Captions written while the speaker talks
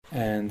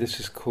and this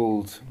is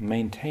called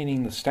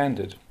Maintaining the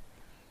Standard.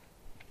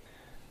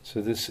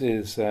 So this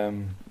is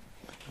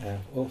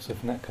also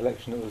from that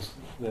collection that was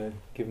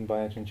given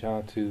by Ajahn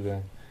Chah to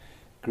the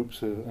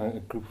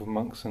a group of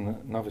monks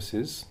and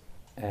novices,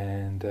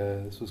 and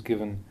this was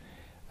given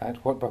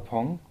at Wat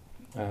Bapong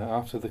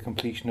after the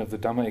completion of the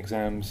Dhamma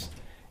exams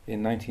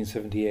in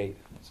 1978.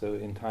 So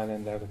in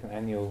Thailand they have like an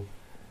annual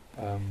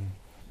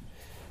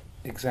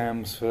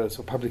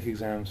public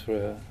exams for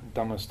a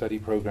Dhamma study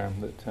program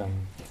that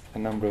a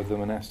number of the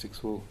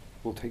monastics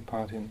will take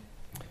part in.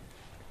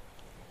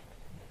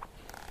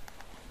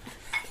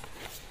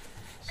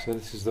 So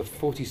this is the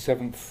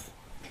 47th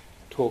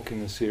talk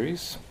in the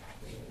series,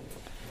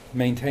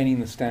 Maintaining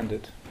the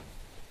Standard.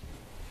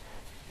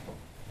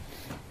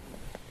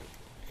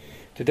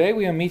 Today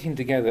we are meeting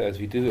together as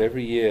we do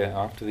every year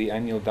after the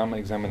annual Dhamma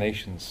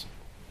examinations.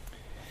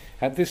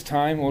 At this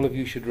time, all of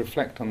you should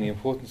reflect on the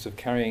importance of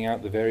carrying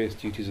out the various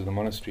duties of the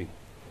monastery,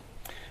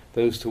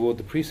 those toward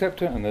the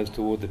preceptor and those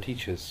toward the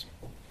teachers.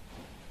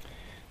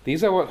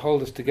 These are what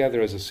hold us together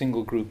as a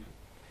single group,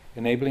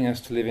 enabling us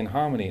to live in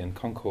harmony and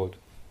concord.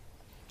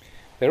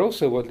 They're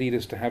also what lead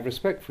us to have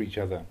respect for each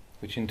other,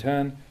 which in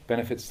turn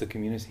benefits the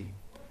community.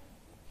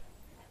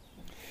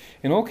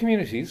 In all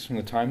communities, from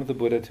the time of the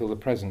Buddha till the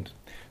present,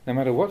 no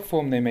matter what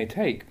form they may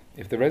take,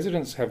 if the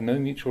residents have no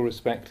mutual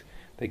respect,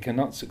 they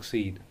cannot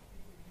succeed.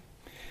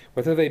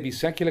 Whether they be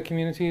secular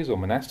communities or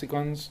monastic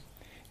ones,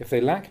 if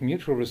they lack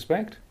mutual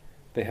respect,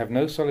 they have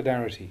no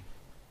solidarity.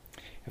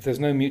 If there's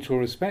no mutual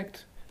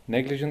respect,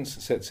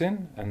 negligence sets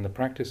in and the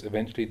practice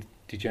eventually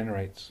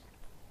degenerates.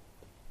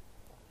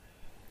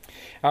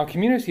 Our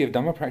community of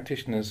Dhamma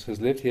practitioners has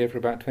lived here for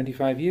about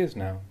 25 years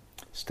now,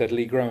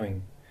 steadily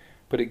growing,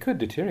 but it could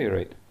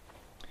deteriorate.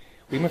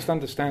 We must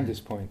understand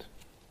this point.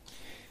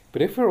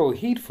 But if we're all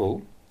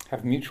heedful,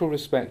 have mutual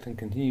respect and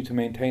continue to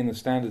maintain the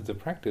standards of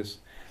practice,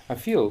 I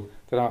feel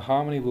that our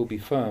harmony will be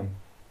firm.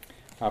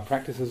 Our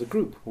practice as a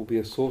group will be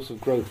a source of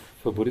growth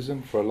for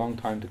Buddhism for a long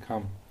time to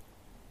come.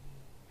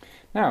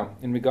 Now,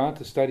 in regard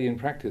to study and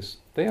practice,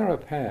 they are a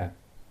pair.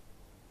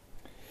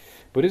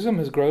 Buddhism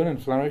has grown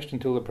and flourished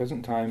until the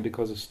present time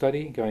because of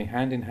study going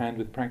hand in hand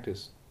with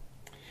practice.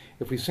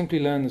 If we simply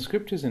learn the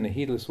scriptures in a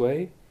heedless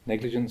way,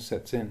 negligence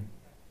sets in.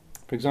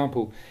 For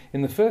example,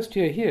 in the first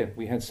year here,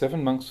 we had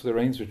 7 monks for the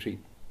rains retreat.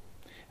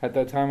 At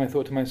that time I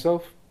thought to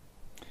myself,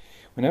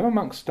 whenever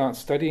monks start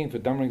studying for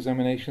Dhamma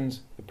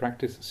examinations, the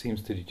practice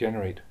seems to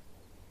degenerate.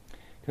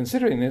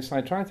 Considering this,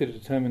 I tried to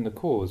determine the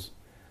cause,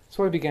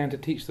 so I began to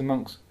teach the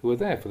monks who were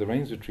there for the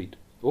rains retreat,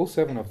 all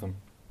 7 of them.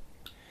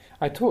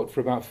 I taught for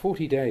about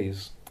 40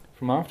 days,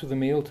 from after the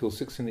meal till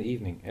 6 in the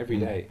evening, every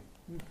day.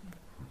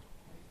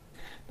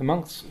 The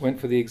monks went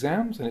for the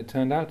exams, and it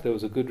turned out there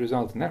was a good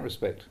result in that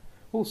respect.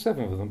 All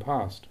 7 of them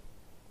passed.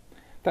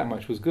 That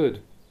much was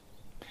good.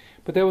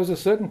 But there was a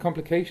certain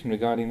complication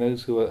regarding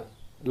those who were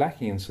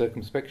lacking in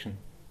circumspection.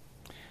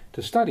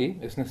 To study,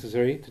 it's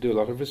necessary to do a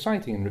lot of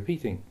reciting and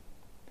repeating.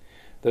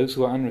 Those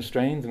who are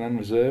unrestrained and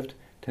unreserved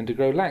tend to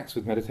grow lax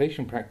with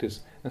meditation practice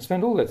and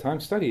spend all their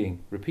time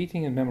studying,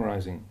 repeating and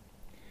memorizing.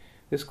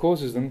 This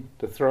causes them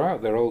to throw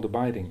out their old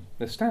abiding,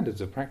 their standards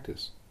of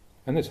practice,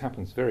 and this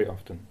happens very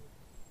often.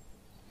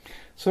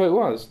 So it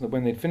was that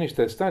when they'd finished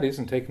their studies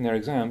and taken their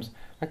exams,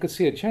 I could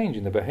see a change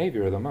in the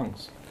behaviour of the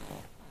monks.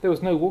 There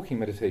was no walking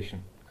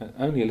meditation,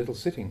 only a little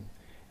sitting,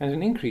 and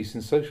an increase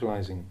in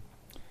socializing.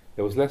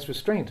 There was less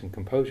restraint and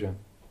composure.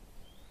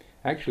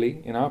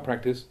 Actually, in our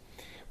practice,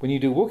 when you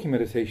do walking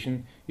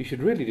meditation, you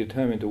should really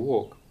determine to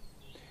walk.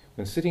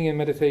 When sitting in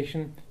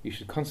meditation, you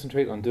should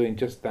concentrate on doing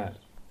just that.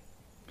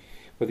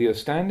 Whether you're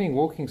standing,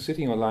 walking,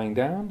 sitting or lying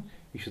down,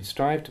 you should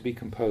strive to be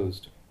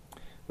composed.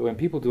 But when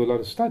people do a lot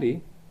of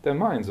study, their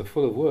minds are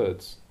full of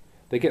words.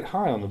 They get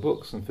high on the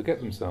books and forget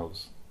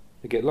themselves.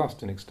 They get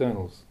lost in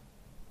externals.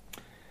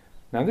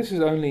 Now this is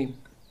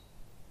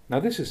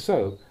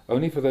so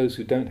only for those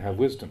who don't have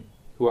wisdom,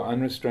 who are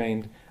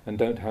unrestrained and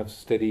don't have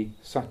steady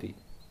sati.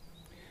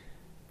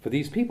 For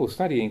these people,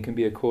 studying can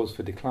be a cause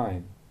for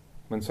decline.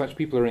 When such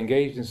people are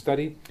engaged in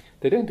study,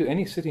 they don't do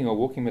any sitting or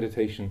walking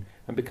meditation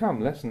and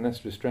become less and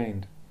less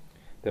restrained.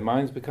 Their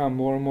minds become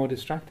more and more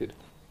distracted.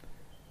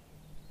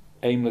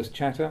 Aimless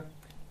chatter,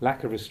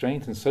 lack of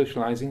restraint and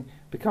socializing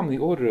become the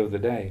order of the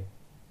day.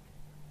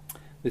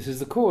 This is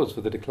the cause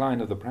for the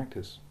decline of the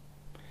practice.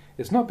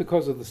 It's not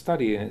because of the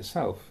study in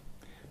itself,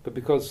 but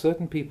because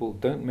certain people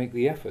don't make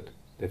the effort,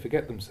 they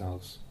forget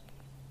themselves.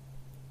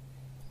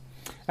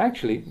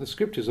 Actually, the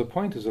scriptures are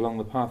pointers along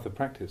the path of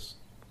practice.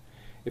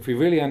 If we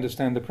really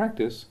understand the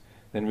practice,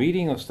 then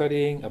reading or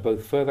studying are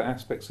both further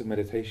aspects of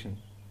meditation.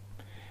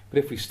 But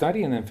if we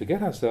study and then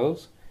forget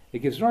ourselves, it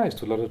gives rise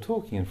to a lot of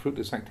talking and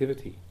fruitless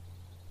activity.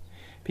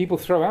 People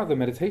throw out the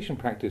meditation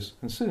practice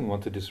and soon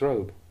want to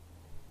disrobe.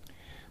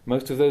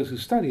 Most of those who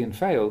study and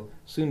fail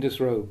soon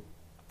disrobe.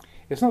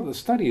 It's not that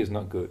study is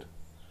not good,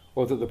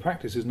 or that the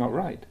practice is not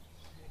right.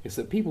 It's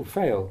that people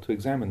fail to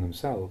examine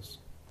themselves.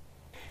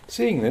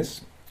 Seeing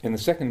this, in the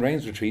second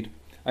rains retreat,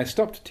 I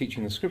stopped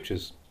teaching the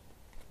scriptures.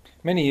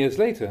 Many years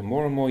later,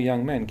 more and more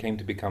young men came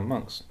to become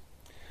monks.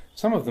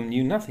 Some of them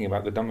knew nothing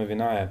about the Dhamma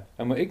Vinaya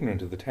and were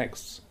ignorant of the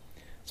texts.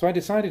 So I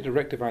decided to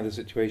rectify the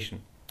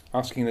situation,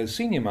 asking those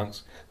senior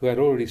monks who had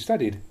already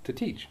studied to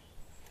teach.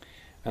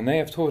 And they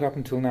have taught up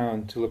until now,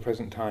 until the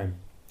present time.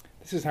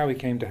 This is how we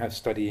came to have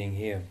studying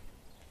here.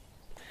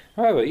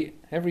 However,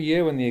 every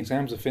year when the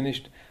exams are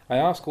finished, I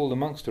ask all the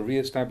monks to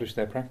re-establish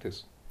their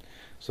practice.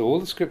 So all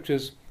the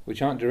scriptures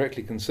which aren't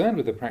directly concerned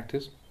with the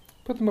practice,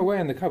 put them away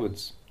in the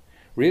cupboards.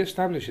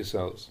 Re-establish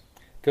yourselves.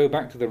 Go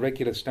back to the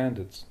regular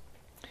standards.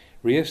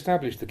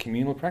 Re-establish the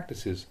communal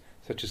practices,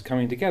 such as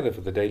coming together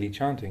for the daily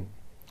chanting.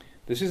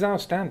 This is our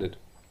standard.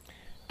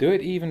 Do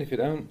it even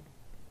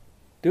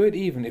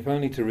if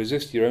only to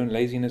resist your own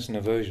laziness and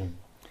aversion.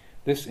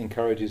 This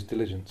encourages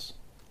diligence.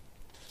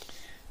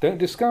 Don't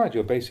discard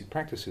your basic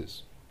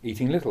practices: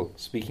 eating little,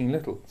 speaking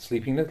little,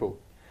 sleeping little,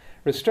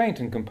 restraint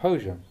and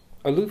composure,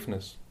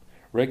 aloofness,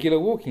 regular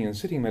walking and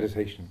sitting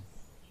meditation,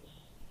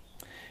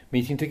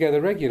 meeting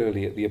together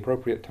regularly at the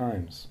appropriate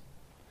times.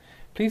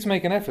 Please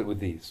make an effort with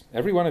these,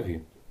 every one of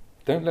you.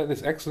 Don't let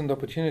this excellent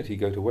opportunity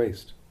go to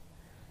waste.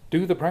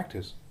 Do the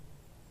practice.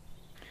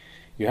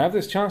 You have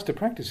this chance to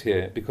practice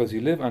here because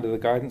you live under the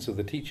guidance of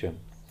the teacher.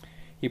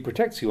 He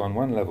protects you on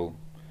one level,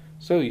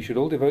 so you should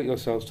all devote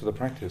yourselves to the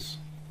practice.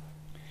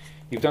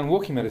 You've done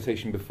walking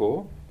meditation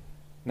before,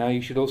 now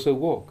you should also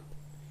walk.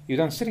 You've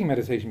done sitting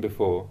meditation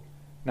before,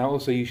 now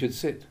also you should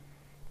sit.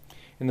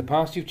 In the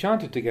past you've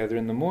chanted together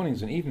in the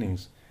mornings and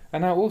evenings,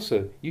 and now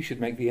also you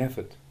should make the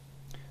effort.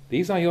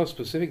 These are your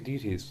specific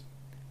duties.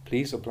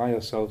 Please apply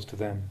yourselves to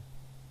them.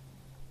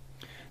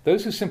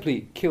 Those who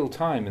simply kill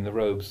time in the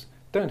robes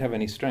don't have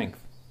any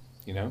strength,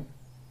 you know.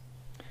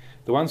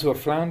 The ones who are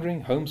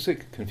floundering,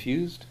 homesick,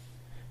 confused,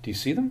 do you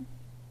see them?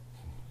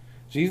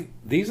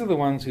 These are the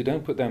ones who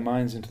don't put their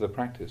minds into the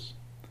practice.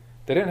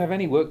 They don't have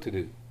any work to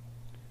do.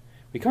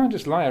 We can't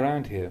just lie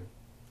around here.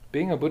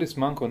 Being a Buddhist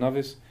monk or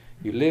novice,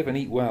 you live and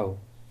eat well.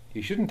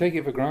 You shouldn't take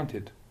it for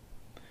granted.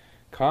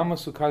 Kama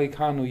Sukhali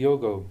Kanu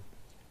Yogo,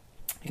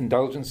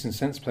 indulgence in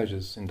sense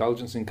pleasures,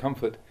 indulgence in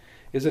comfort,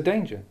 is a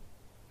danger.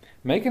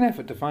 Make an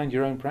effort to find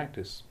your own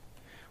practice.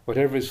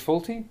 Whatever is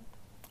faulty,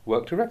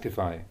 work to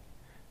rectify.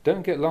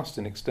 Don't get lost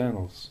in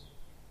externals.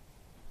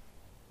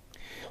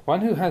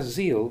 One who has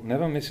zeal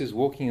never misses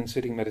walking and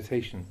sitting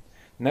meditation,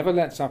 never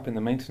lets up in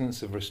the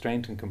maintenance of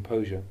restraint and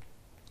composure.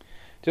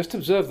 Just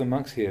observe the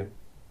monks here.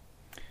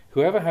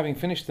 Whoever, having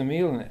finished the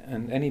meal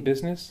and any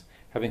business,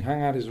 having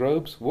hung out his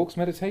robes, walks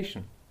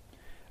meditation.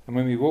 And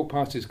when we walk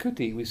past his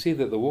kuti, we see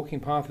that the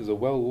walking path is a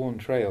well-worn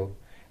trail,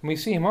 and we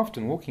see him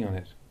often walking on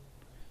it.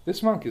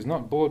 This monk is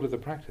not bored with the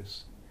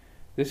practice.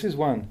 This is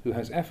one who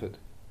has effort,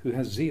 who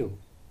has zeal.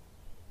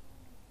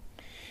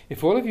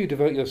 If all of you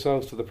devote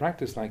yourselves to the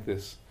practice like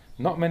this,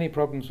 not many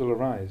problems will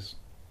arise.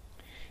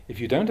 If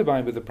you don't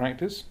abide with the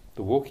practice,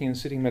 the walking and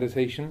sitting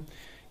meditation,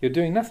 you're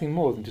doing nothing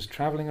more than just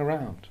travelling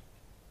around.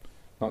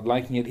 Not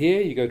liking it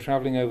here, you go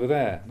travelling over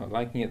there. Not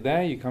liking it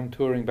there, you come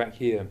touring back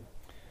here.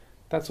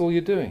 That's all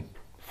you're doing,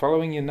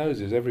 following your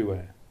noses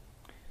everywhere.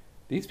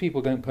 These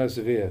people don't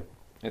persevere.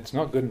 It's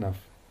not good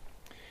enough.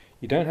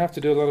 You don't have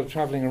to do a lot of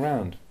travelling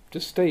around.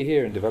 Just stay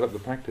here and develop the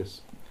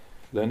practice.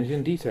 Learn it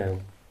in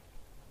detail.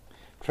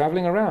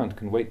 Travelling around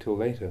can wait till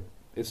later.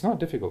 It's not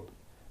difficult.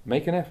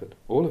 Make an effort,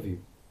 all of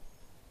you.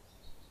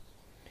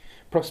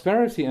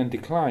 Prosperity and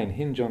decline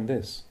hinge on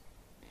this.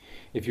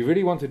 If you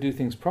really want to do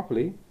things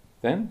properly,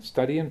 then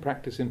study and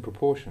practice in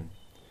proportion.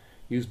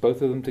 Use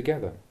both of them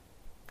together.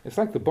 It's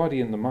like the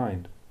body and the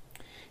mind.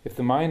 If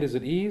the mind is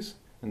at ease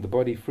and the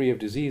body free of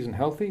disease and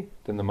healthy,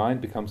 then the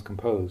mind becomes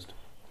composed.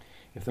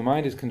 If the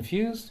mind is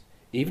confused,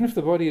 even if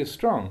the body is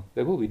strong,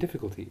 there will be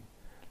difficulty,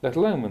 let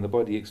alone when the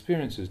body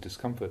experiences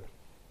discomfort.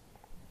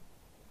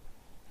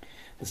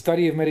 The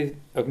study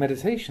of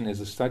meditation is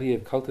a study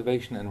of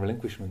cultivation and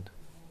relinquishment.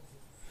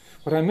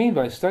 What I mean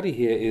by study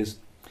here is,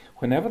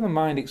 whenever the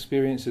mind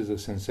experiences a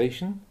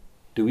sensation,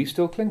 do we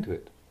still cling to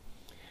it?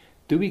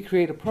 Do we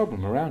create a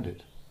problem around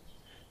it?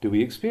 Do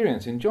we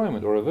experience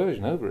enjoyment or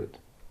aversion over it?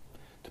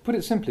 To put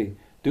it simply,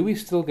 do we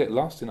still get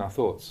lost in our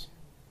thoughts?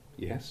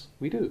 Yes,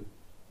 we do.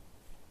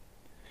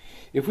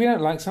 If we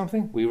don't like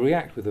something, we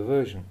react with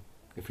aversion.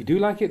 If we do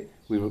like it,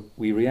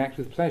 we react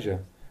with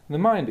pleasure, and the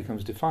mind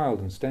becomes defiled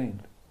and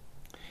stained.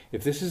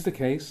 If this is the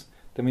case,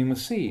 then we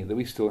must see that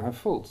we still have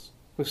faults.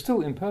 We're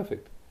still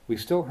imperfect. We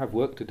still have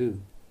work to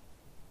do.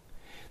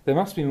 There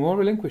must be more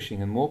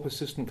relinquishing and more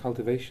persistent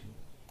cultivation.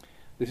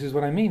 This is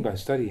what I mean by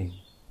studying.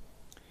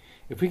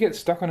 If we get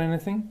stuck on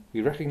anything,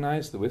 we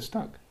recognize that we're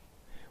stuck.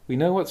 We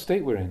know what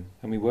state we're in,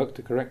 and we work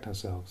to correct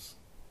ourselves.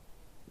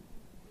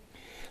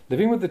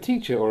 Living with the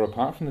teacher or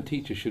apart from the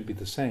teacher should be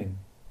the same.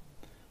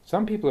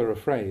 Some people are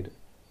afraid.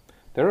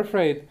 They're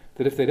afraid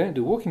that if they don't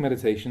do walking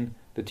meditation,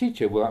 the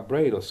teacher will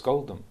upbraid or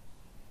scold them.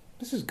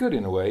 This is good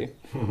in a way,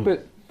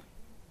 but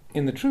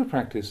in the true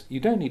practice,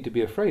 you don't need to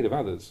be afraid of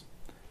others.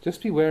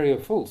 Just be wary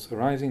of faults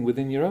arising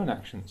within your own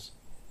actions,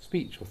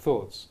 speech or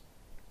thoughts.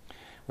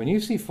 When you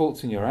see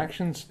faults in your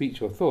actions,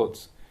 speech or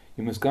thoughts,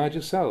 you must guard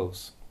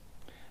yourselves.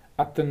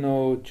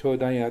 Attano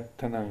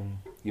chodayatanang.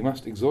 You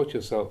must exhort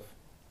yourself.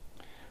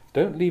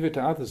 Don't leave it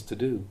to others to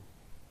do.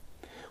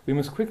 We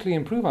must quickly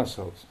improve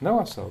ourselves, know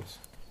ourselves.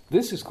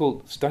 This is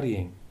called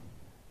studying,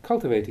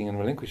 cultivating and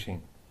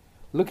relinquishing.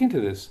 Look into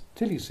this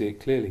till you see it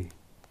clearly.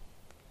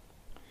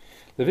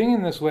 Living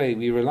in this way,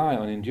 we rely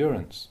on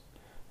endurance,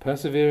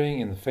 persevering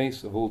in the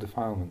face of all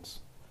defilements.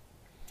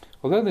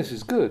 Although this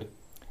is good,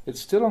 it's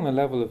still on the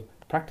level of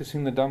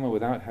practicing the Dhamma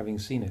without having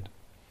seen it.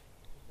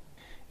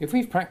 If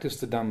we've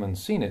practiced the Dhamma and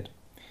seen it,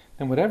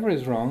 then whatever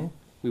is wrong,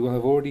 we will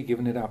have already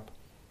given it up.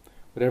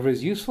 Whatever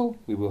is useful,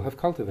 we will have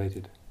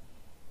cultivated.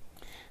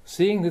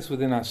 Seeing this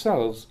within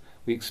ourselves,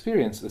 we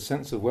experience a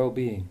sense of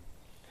well-being.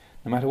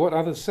 No matter what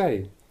others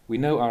say, we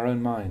know our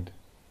own mind.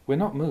 We're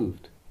not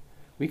moved.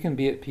 We can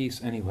be at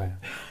peace anywhere.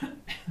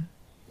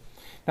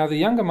 Now, the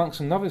younger monks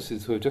and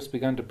novices who have just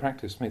begun to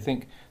practice may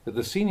think that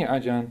the senior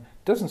Ajahn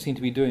doesn't seem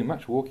to be doing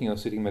much walking or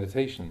sitting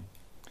meditation.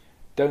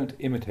 Don't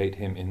imitate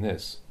him in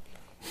this.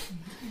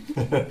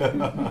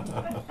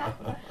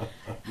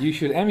 You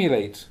should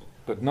emulate,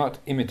 but not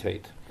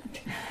imitate.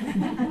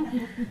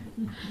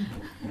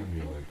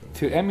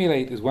 To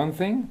emulate is one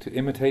thing, to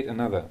imitate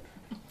another.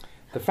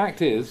 The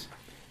fact is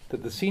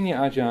that the senior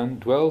Ajahn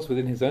dwells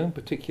within his own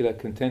particular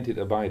contented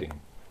abiding.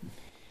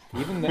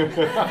 Even though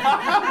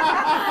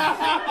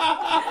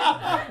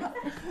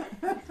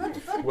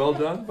well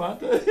done,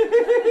 Bhante.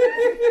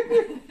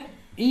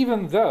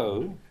 Even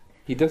though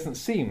he doesn't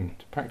seem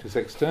to practice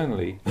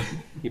externally,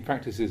 he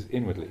practices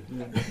inwardly.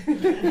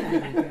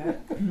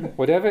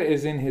 Whatever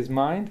is in his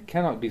mind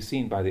cannot be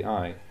seen by the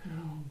eye.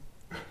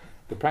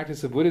 The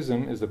practice of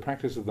Buddhism is the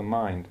practice of the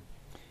mind.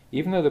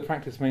 Even though the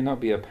practice may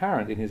not be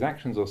apparent in his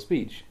actions or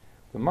speech,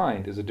 the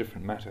mind is a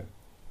different matter.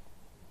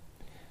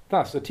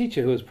 Thus, a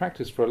teacher who has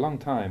practiced for a long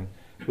time,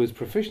 who is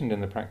proficient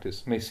in the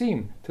practice, may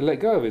seem to let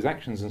go of his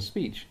actions and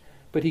speech,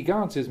 but he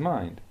guards his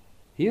mind.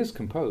 He is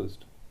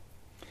composed.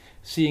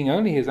 Seeing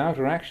only his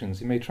outer actions,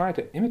 he may try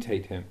to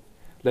imitate him,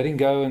 letting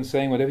go and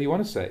saying whatever you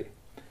want to say,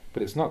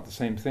 but it's not the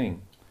same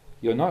thing.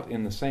 You're not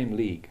in the same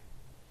league.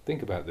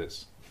 Think about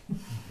this.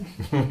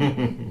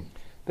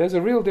 There's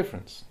a real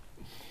difference.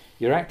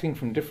 You're acting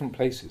from different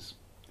places.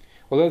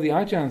 Although the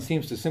Ajahn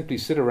seems to simply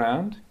sit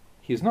around,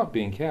 he is not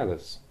being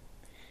careless.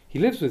 He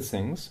lives with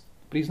things,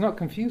 but he's not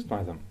confused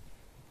by them.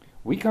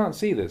 We can't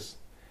see this,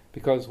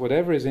 because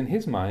whatever is in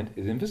his mind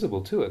is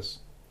invisible to us.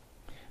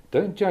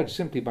 Don't judge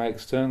simply by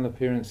external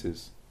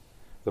appearances.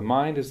 The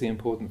mind is the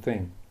important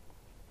thing.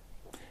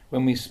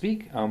 When we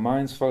speak, our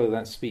minds follow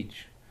that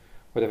speech.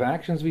 Whatever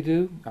actions we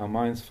do, our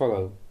minds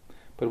follow.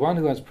 But one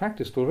who has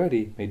practiced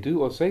already may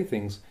do or say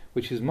things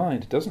which his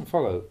mind doesn't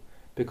follow,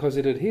 because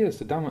it adheres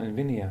to Dhamma and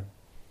Vinaya.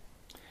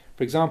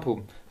 For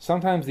example,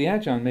 sometimes the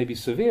Ajahn may be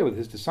severe with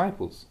his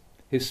disciples.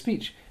 His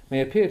speech may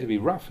appear to be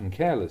rough and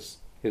careless.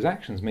 His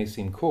actions may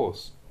seem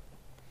coarse.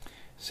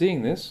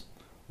 Seeing this,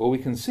 all we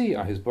can see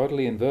are his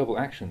bodily and verbal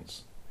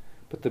actions.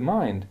 But the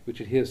mind, which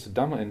adheres to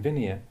Dhamma and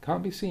Vinaya,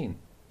 can't be seen.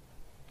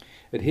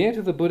 Adhere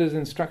to the Buddha's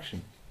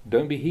instruction.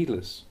 Don't be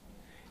heedless.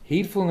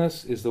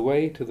 Heedfulness is the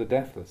way to the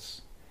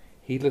deathless.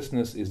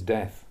 Heedlessness is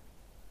death.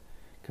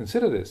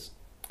 Consider this.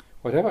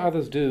 Whatever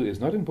others do is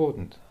not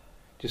important.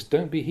 Just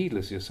don't be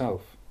heedless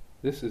yourself.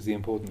 This is the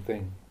important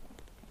thing.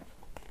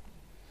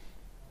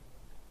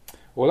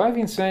 All I've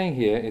been saying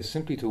here is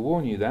simply to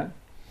warn you that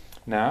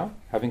now,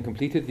 having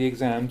completed the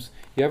exams,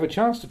 you have a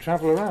chance to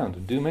travel around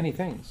and do many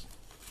things.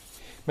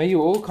 May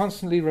you all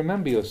constantly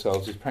remember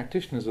yourselves as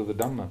practitioners of the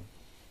Dhamma.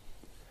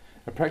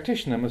 A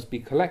practitioner must be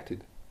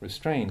collected,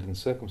 restrained and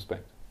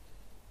circumspect.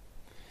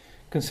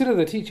 Consider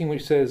the teaching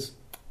which says,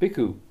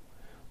 Bhikkhu,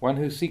 one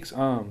who seeks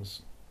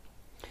alms.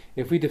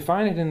 If we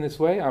define it in this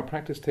way, our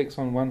practice takes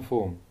on one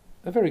form,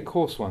 a very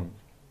coarse one.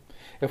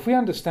 If we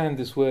understand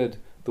this word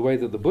the way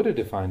that the Buddha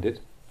defined it,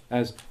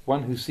 as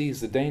one who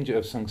sees the danger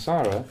of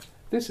samsara,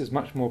 this is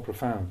much more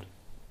profound.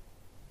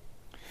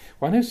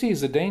 One who sees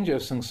the danger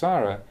of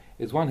samsara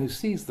is one who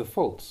sees the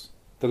faults,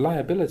 the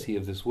liability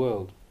of this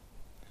world.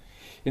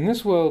 In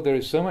this world there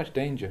is so much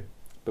danger,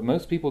 but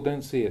most people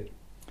don't see it.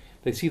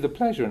 They see the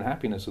pleasure and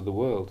happiness of the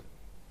world.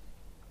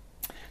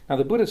 Now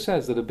the Buddha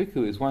says that a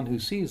bhikkhu is one who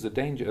sees the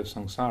danger of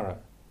samsara.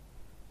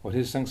 What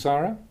is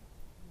samsara?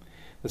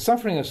 The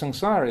suffering of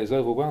samsara is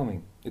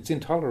overwhelming. It's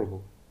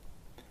intolerable.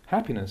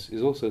 Happiness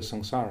is also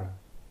samsara.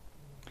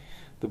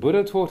 The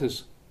Buddha taught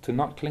us to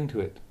not cling to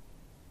it.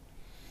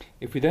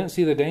 If we don't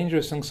see the danger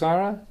of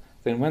samsara,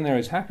 then when there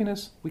is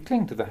happiness, we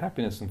cling to the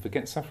happiness and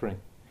forget suffering.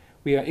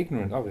 We are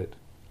ignorant of it,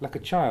 like a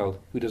child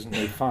who doesn't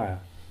know fire.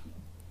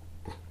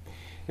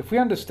 If we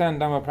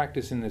understand Dhamma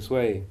practice in this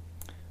way,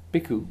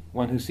 bhikkhu,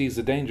 one who sees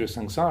the danger of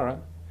samsara,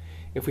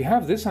 if we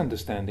have this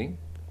understanding,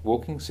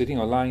 walking, sitting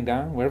or lying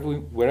down,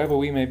 wherever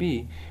we may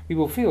be, we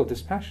will feel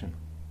dispassion.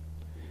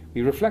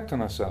 We reflect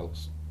on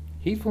ourselves.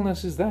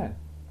 Heedfulness is there.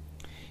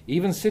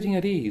 Even sitting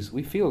at ease,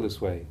 we feel this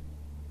way.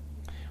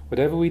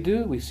 Whatever we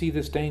do, we see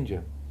this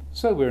danger.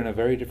 So we're in a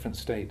very different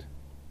state.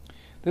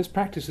 This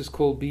practice is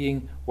called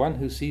being one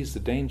who sees the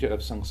danger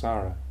of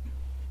samsara.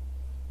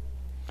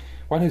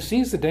 One who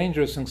sees the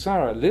danger of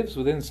samsara lives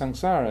within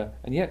samsara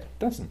and yet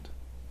doesn't.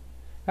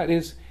 That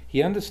is,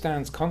 he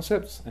understands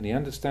concepts and he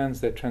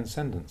understands their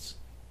transcendence.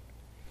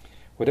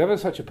 Whatever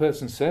such a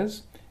person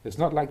says is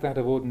not like that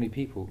of ordinary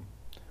people.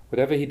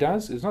 Whatever he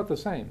does is not the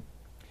same.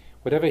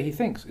 Whatever he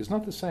thinks is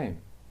not the same.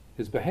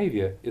 His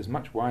behavior is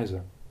much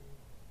wiser.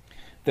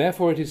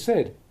 Therefore it is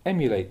said,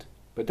 emulate,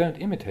 but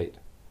don't imitate.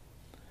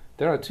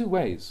 There are two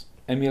ways,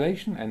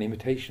 emulation and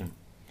imitation.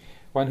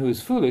 One who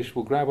is foolish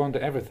will grab onto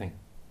everything.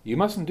 You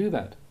mustn't do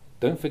that.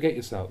 Don't forget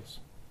yourselves.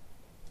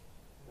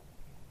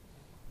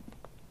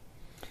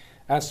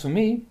 As for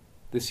me,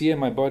 this year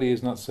my body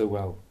is not so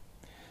well.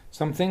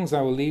 Some things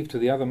I will leave to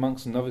the other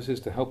monks and novices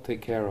to help take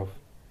care of.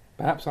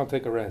 Perhaps I'll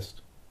take a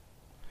rest.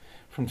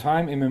 From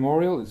time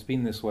immemorial it's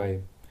been this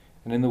way,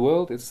 and in the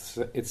world it's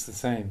the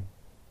same.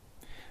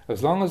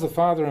 As long as the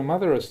father and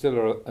mother are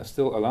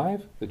still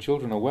alive, the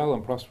children are well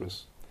and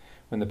prosperous.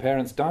 When the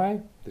parents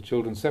die, the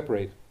children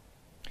separate.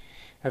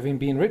 Having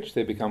been rich,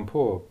 they become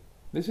poor.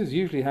 This is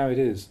usually how it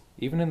is,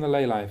 even in the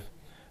lay life,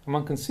 and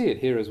one can see it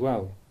here as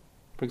well.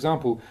 For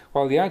example,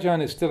 while the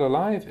Ajahn is still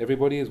alive,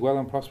 everybody is well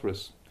and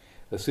prosperous.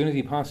 As soon as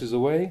he passes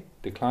away,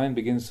 decline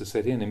begins to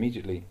set in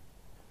immediately.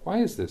 Why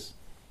is this?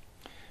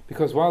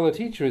 Because while the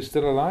teacher is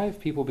still alive,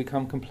 people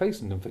become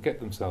complacent and forget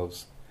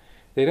themselves.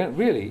 They don't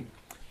really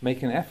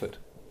make an effort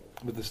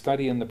with the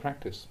study and the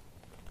practice.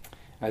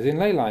 As in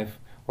lay life,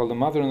 while the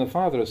mother and the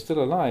father are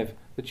still alive,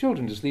 the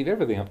children just leave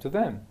everything up to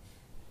them.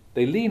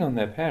 They lean on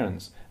their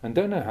parents and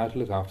don't know how to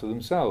look after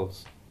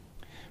themselves.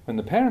 When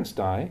the parents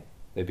die,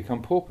 they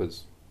become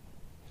paupers.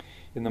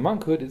 In the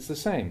monkhood it's the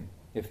same.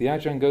 If the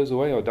Ajahn goes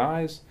away or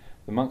dies,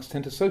 the monks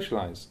tend to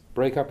socialize,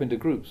 break up into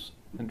groups,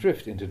 and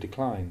drift into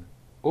decline,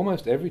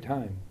 almost every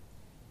time.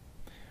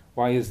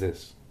 Why is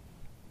this?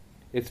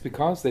 It's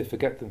because they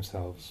forget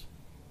themselves.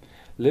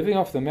 Living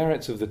off the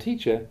merits of the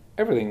teacher,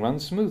 everything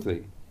runs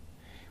smoothly.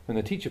 When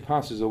the teacher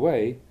passes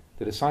away,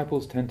 the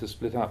disciples tend to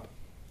split up.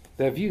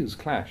 Their views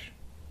clash.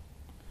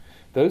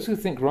 Those who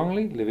think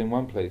wrongly live in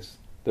one place.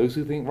 Those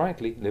who think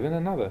rightly live in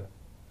another.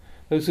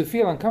 Those who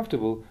feel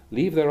uncomfortable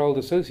leave their old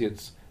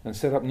associates and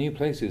set up new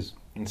places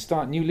and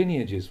start new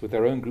lineages with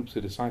their own groups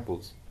of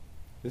disciples.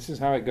 This is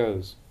how it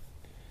goes.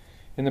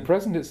 In the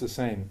present it's the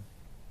same.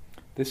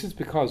 This is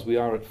because we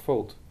are at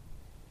fault.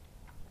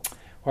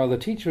 While the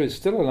teacher is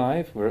still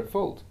alive, we're at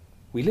fault.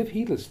 We live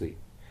heedlessly.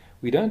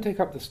 We don't take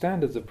up the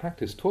standards of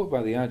practice taught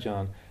by the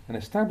Ajahn and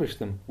establish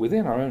them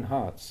within our own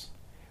hearts.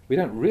 We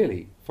don't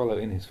really follow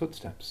in his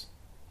footsteps.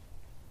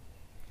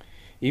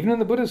 Even in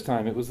the Buddha's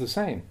time it was the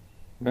same.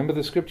 Remember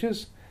the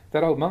scriptures?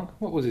 That old monk,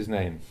 what was his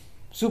name?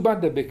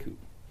 Subhadda Bhikkhu.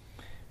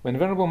 When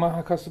Venerable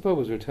Mahakassapa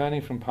was returning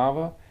from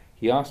Pava,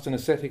 he asked an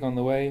ascetic on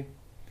the way,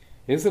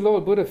 "Is the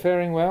Lord Buddha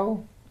faring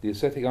well?" The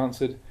ascetic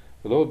answered,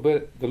 The Lord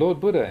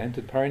Buddha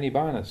entered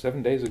Parinibbana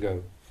 7 days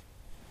ago."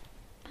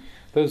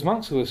 Those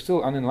monks who were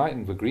still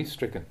unenlightened were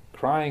grief-stricken,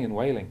 crying and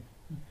wailing.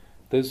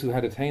 Those who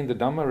had attained the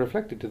Dhamma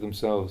reflected to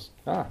themselves,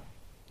 the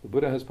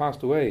Buddha has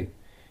passed away,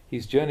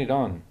 he's journeyed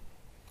on.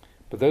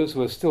 But those who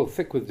were still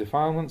thick with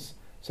defilements,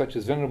 such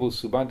as Venerable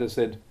Subhadda,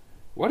 said,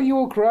 "What are you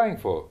all crying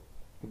for?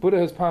 The Buddha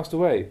has passed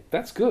away.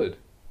 That's good.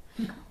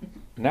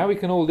 Now we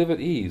can all live at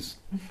ease.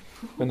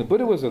 When the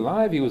Buddha was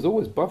alive, he was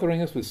always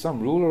bothering us with some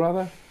rule or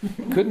other.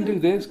 Couldn't do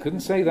this, couldn't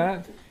say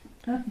that.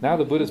 Now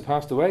the Buddha's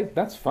passed away,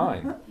 that's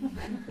fine.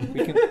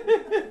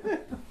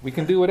 We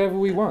can do whatever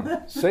we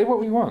want, say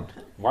what we want.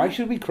 Why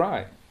should we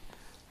cry?"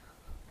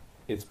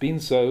 It's been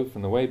so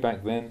from the way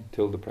back then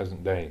till the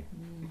present day.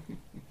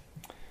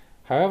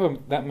 However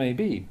that may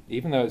be,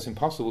 even though it's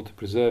impossible to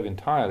preserve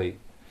entirely,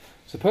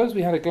 suppose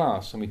we had a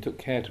glass and we took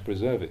care to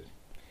preserve it.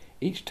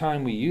 Each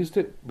time we used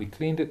it, we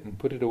cleaned it and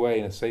put it away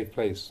in a safe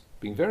place.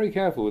 Being very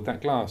careful with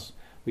that glass,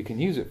 we can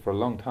use it for a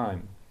long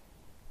time.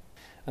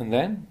 And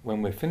then,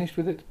 when we're finished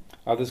with it,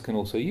 others can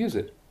also use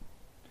it.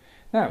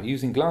 Now,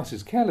 using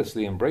glasses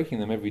carelessly and breaking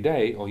them every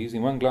day, or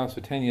using one glass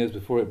for 10 years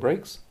before it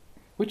breaks,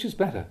 which is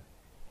better?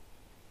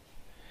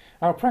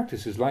 Our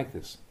practice is like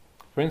this.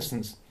 For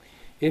instance,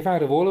 if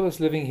out of all of us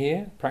living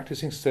here,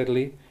 practicing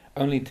steadily,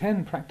 only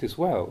 10 practice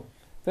well,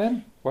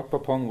 then Wat Pah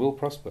Pong will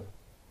prosper.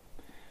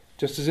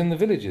 Just as in the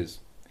villages.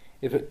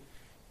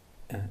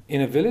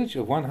 In a village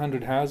of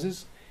 100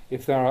 houses,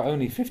 if there are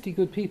only 50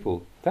 good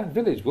people, that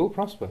village will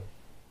prosper.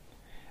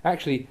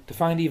 Actually, to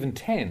find even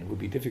 10 would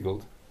be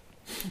difficult.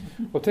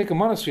 Or take a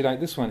monastery like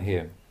this one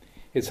here.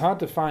 It's hard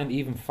to find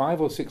even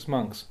 5 or 6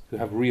 monks who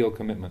have real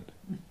commitment,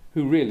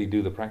 who really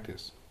do the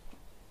practice.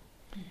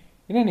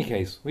 In any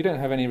case, we don't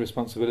have any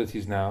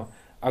responsibilities now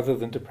other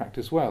than to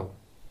practice well.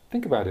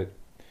 Think about it.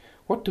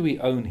 What do we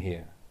own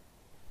here?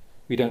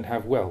 We don't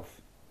have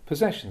wealth,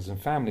 possessions and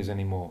families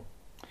anymore.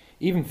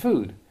 Even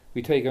food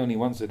we take only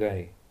once a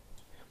day.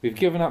 We've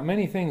given up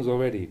many things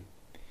already,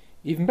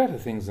 even better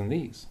things than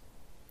these.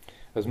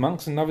 As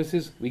monks and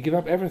novices, we give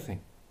up everything.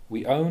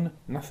 We own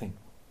nothing.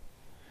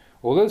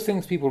 All those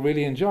things people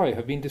really enjoy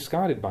have been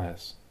discarded by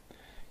us.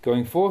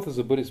 Going forth as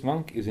a Buddhist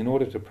monk is in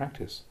order to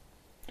practice.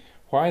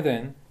 Why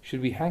then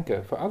should we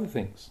hanker for other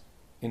things,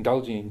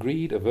 indulging in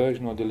greed,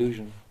 aversion or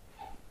delusion?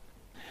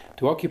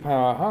 To occupy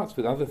our hearts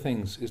with other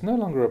things is no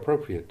longer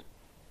appropriate.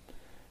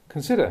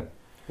 Consider,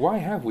 why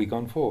have we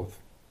gone forth?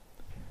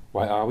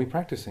 Why are we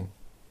practicing?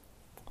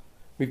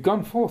 We've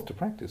gone forth to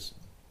practice.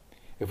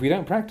 If we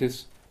don't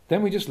practice,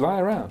 then we just lie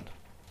around.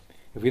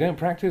 If we don't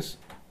practice,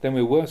 then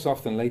we're worse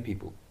off than lay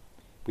people.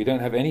 We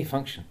don't have any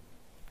function.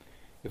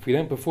 If we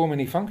don't perform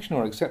any function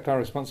or accept our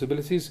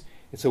responsibilities,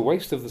 it's a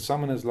waste of the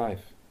samaner's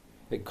life.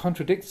 It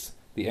contradicts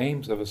the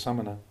aims of a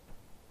samana.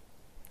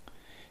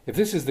 If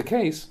this is the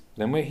case,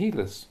 then we're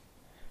heedless.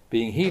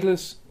 Being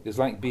heedless is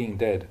like being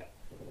dead.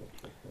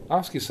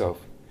 Ask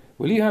yourself,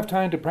 will you have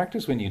time to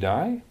practice when you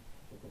die?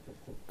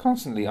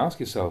 Constantly ask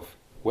yourself,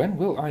 when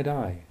will I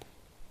die?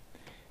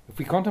 If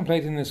we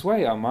contemplate in this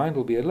way, our mind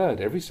will be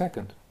alert every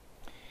second.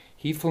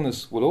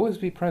 Heedfulness will always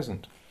be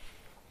present.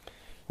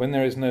 When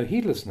there is no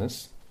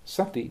heedlessness,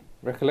 sati,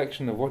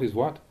 recollection of what is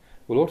what,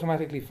 will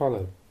automatically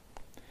follow.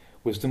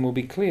 Wisdom will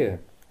be clear,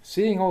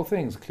 seeing all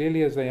things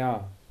clearly as they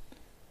are.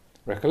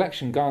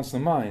 Recollection guards the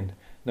mind,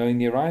 knowing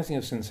the arising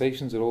of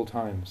sensations at all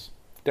times,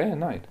 day and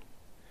night.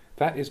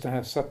 That is to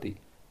have sati.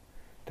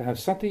 To have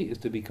sati is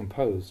to be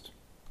composed.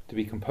 To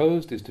be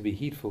composed is to be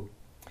heedful.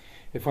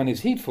 If one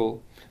is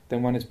heedful,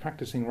 then one is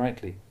practicing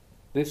rightly.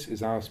 This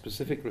is our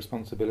specific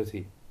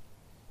responsibility.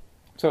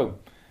 So,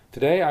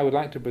 today I would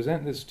like to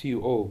present this to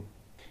you all.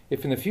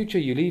 If in the future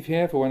you leave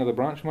here for one of the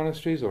branch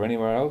monasteries or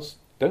anywhere else,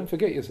 don't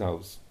forget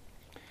yourselves.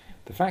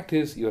 The fact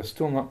is, you are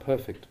still not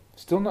perfect,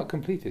 still not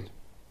completed.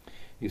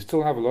 You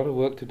still have a lot of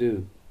work to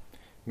do,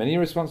 many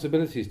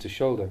responsibilities to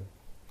shoulder,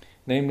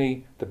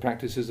 namely the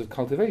practices of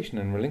cultivation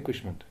and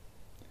relinquishment.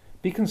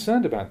 Be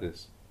concerned about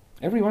this,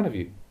 every one of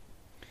you.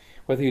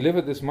 Whether you live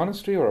at this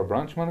monastery or a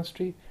branch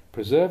monastery,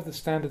 preserve the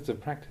standards of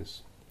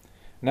practice.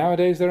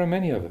 Nowadays there are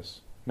many of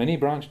us, many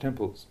branch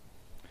temples.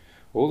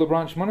 All the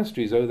branch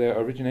monasteries owe their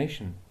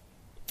origination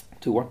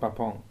to Wat Pah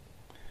Pong.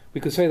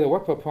 We could say that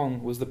Wat Pah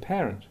Pong was the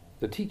parent,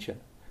 the teacher,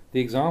 the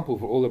example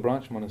for all the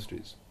branch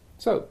monasteries.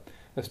 So,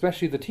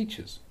 especially the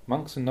teachers,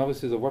 monks and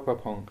novices of Wat Pah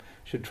Pong,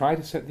 should try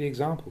to set the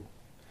example,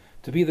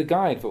 to be the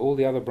guide for all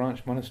the other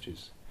branch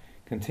monasteries,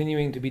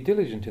 continuing to be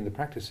diligent in the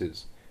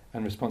practices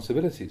and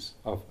responsibilities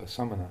of a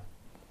samana.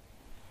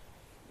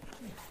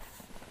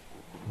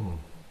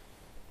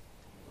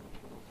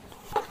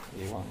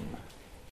 Yuan.